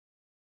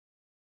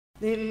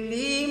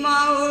दिल्ली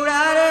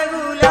माउड़र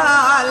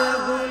गुलाल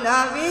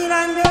गुलाबी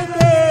रंग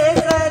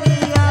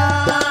केसरिया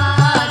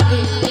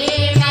दिल्ली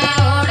में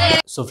उड़े।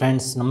 So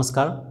friends,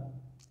 namaskar.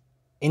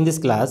 In this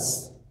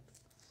class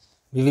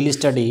we will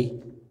study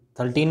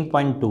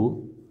 13.2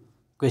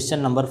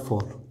 question number 4.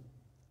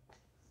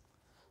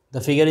 The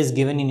figure is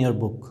given in your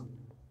book.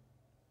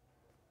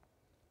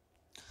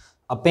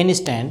 A pen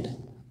stand,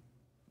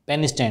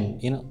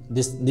 you know,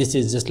 this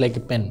is just like a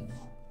pen.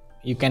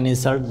 You can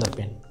insert the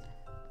pen.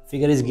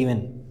 Figure is given,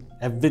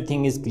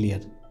 everything is clear.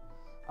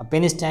 A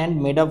pen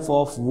stand made up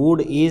of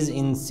wood is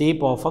in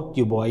shape of a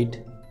cuboid.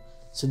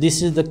 So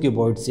this is the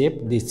cuboid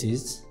shape, this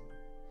is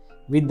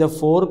with the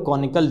 4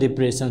 conical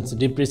depressions.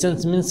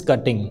 Depressions means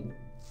cutting,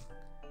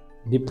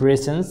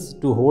 depressions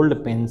to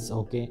hold pens.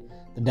 Okay,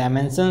 the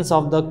dimensions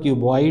of the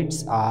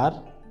cuboids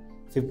are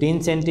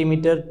 15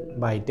 centimeter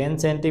by 10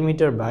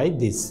 centimeter by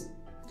this,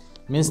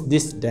 means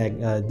this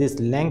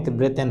length,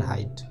 breadth and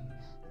height.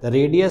 The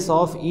radius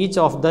of each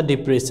of the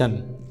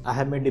depression, I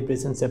have made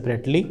depression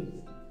separately.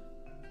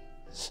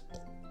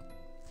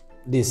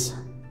 This,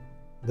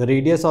 the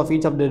radius of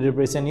each of the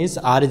depression is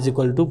r is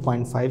equal to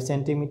 0.5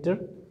 centimeter,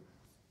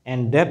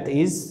 and depth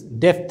is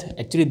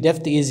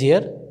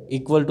here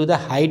equal to the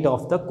height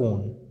of the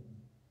cone,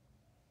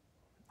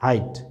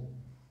 height.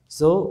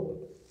 So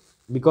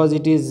because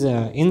it is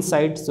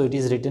inside, so it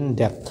is written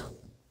depth.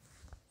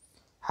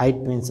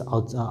 Height means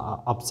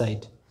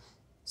upside.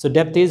 So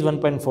depth is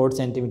 1.4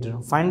 centimeter.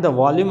 Find the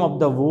volume of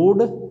the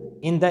wood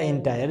in the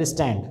entire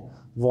stand.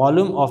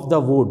 Volume of the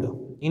wood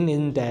in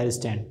entire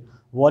stand.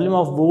 Volume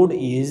of wood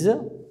is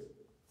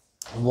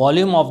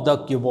volume of the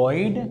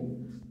cuboid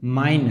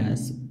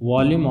minus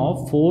volume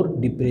of 4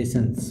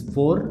 depressions,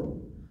 4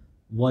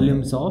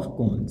 volumes of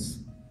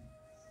cones.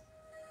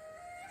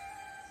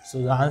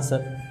 So the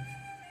answer.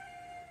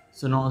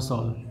 So now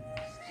solve.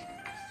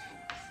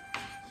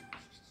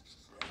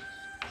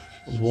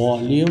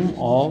 Volume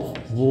of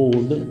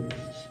wood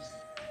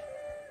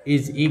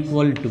is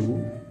equal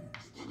to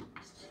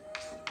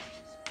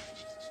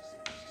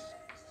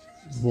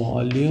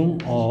volume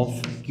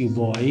of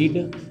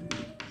cuboid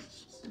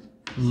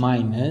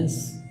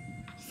minus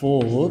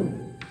 4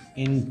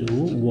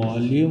 into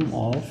volume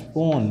of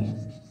cone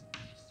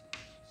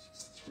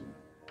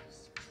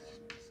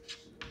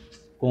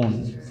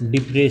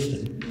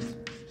depression.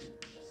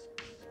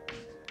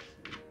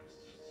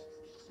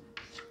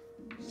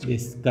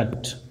 This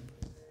cut.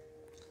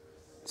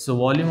 So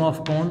volume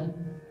of cone,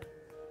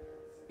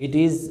 it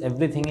is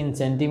everything in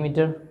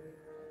centimeter.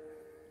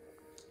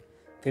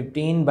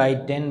 15 by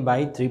 10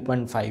 by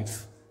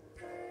 3.5.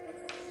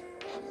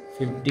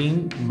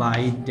 15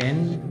 by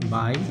 10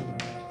 by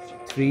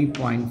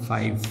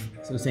 3.5.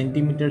 So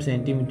centimeter,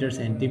 centimeter,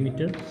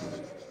 centimeter.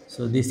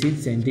 So this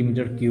is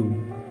centimeter cube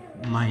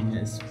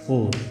minus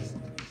 4.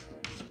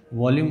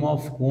 Volume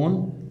of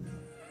cone.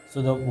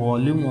 So the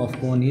volume of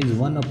cone is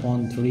 1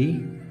 upon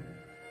 3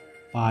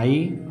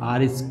 pi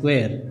r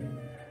square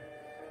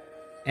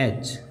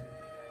h.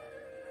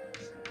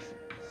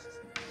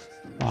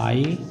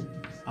 Pi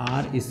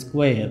r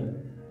square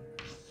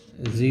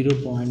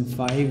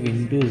 0.5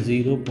 into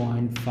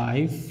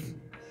 0.5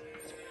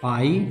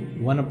 pi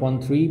 1 upon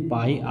 3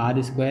 pi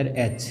r square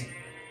h.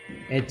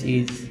 H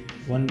is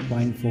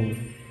 1.4,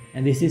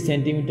 and this is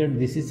centimeter,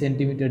 this is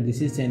centimeter,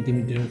 this is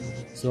centimeter,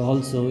 so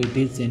also it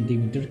is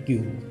centimeter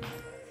cube.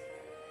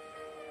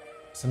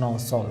 So now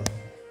solve.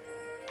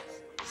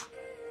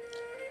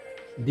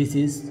 This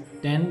is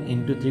 10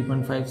 into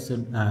 3.5, so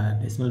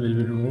decimal will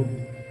be removed.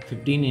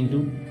 15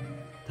 into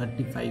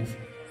 35.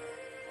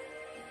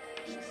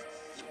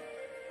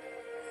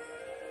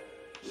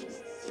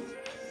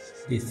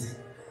 This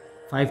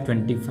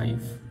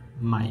 525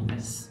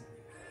 minus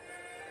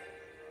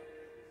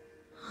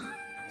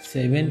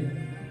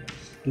 7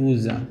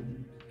 2s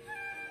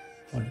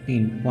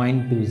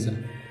 14.2s,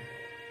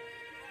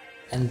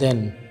 and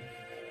then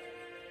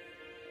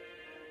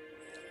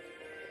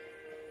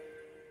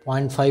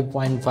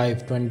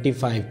 0.5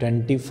 25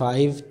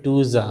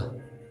 2s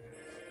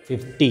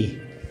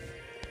 50.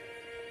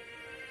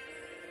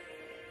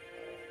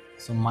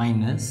 So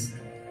minus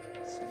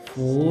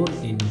 4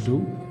 into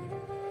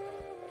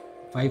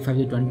 5 5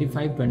 is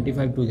 25,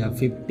 25 2 is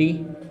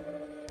 50.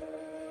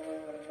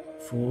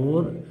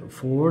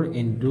 4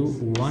 into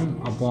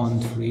 1 upon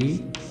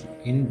 3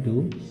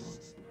 into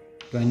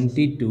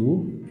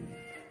 22.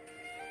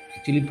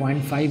 Actually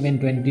 0.5 and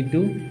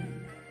 22,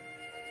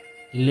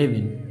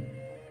 11.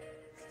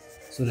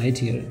 So right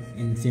here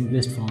in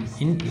simplest form,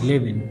 in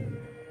 11,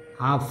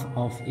 half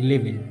of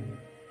 11.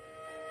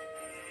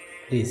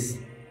 This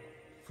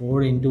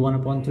 4 into 1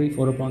 upon 3,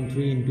 4 upon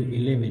 3 into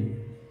 11,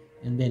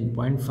 and then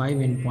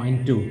 0.5 and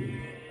 0.2,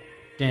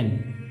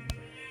 10.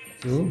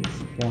 So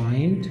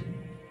point,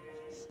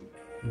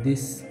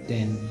 this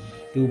 10,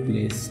 2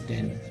 place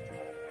 10.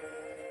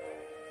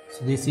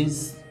 So this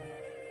is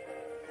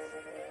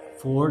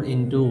 4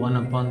 into 1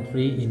 upon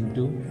 3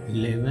 into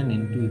 11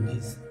 into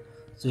this.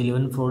 So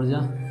 11 4 is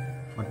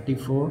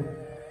 44.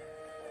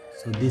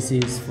 So this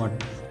is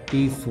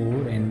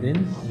 44 and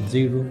then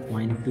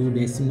 0.2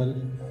 decimal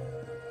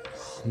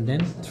and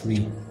then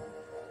 3,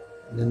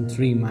 then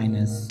 3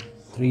 minus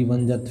 3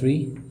 1 ja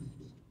 3,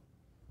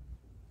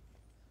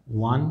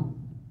 1,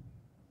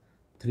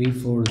 3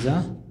 4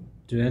 ja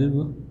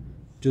 12,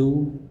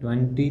 2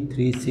 20,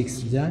 3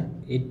 6 ja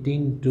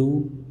 18,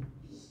 2.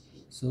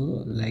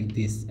 So like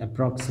this,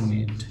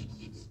 approximate.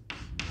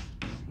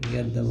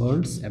 Here the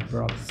words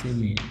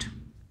approximate,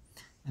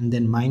 and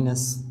then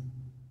minus.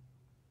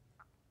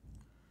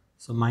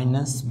 So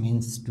minus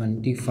means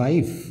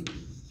 25,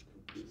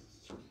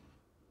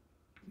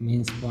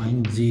 means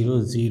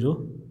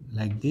 0.00,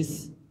 like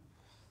this.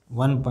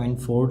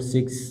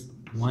 1.46,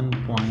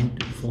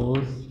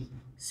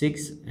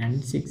 1.46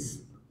 and 6.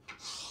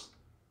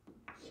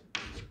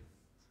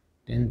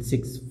 10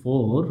 6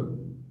 4,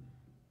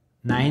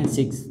 9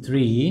 6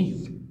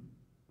 3,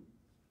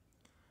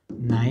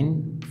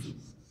 9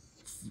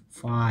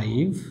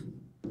 5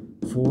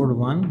 4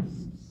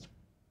 1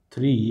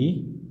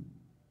 3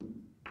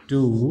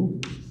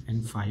 2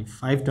 and 5,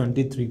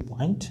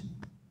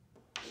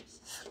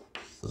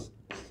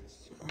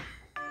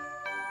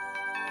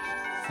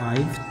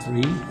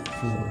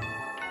 523.534.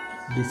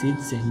 This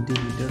is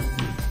centimeter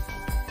cube.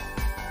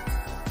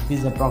 It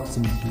is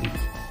approximately.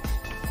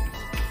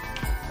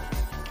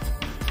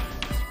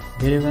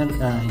 Wherever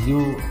you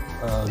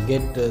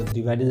get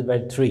divided by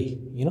 3,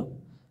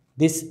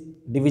 this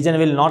division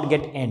will not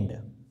get end.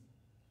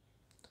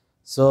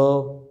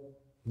 So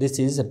this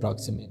is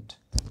approximate.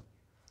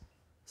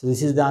 So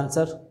this is the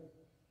answer.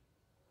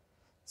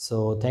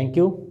 So thank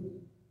you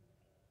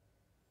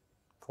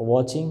for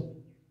watching,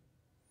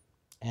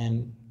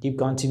 and keep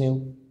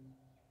continue.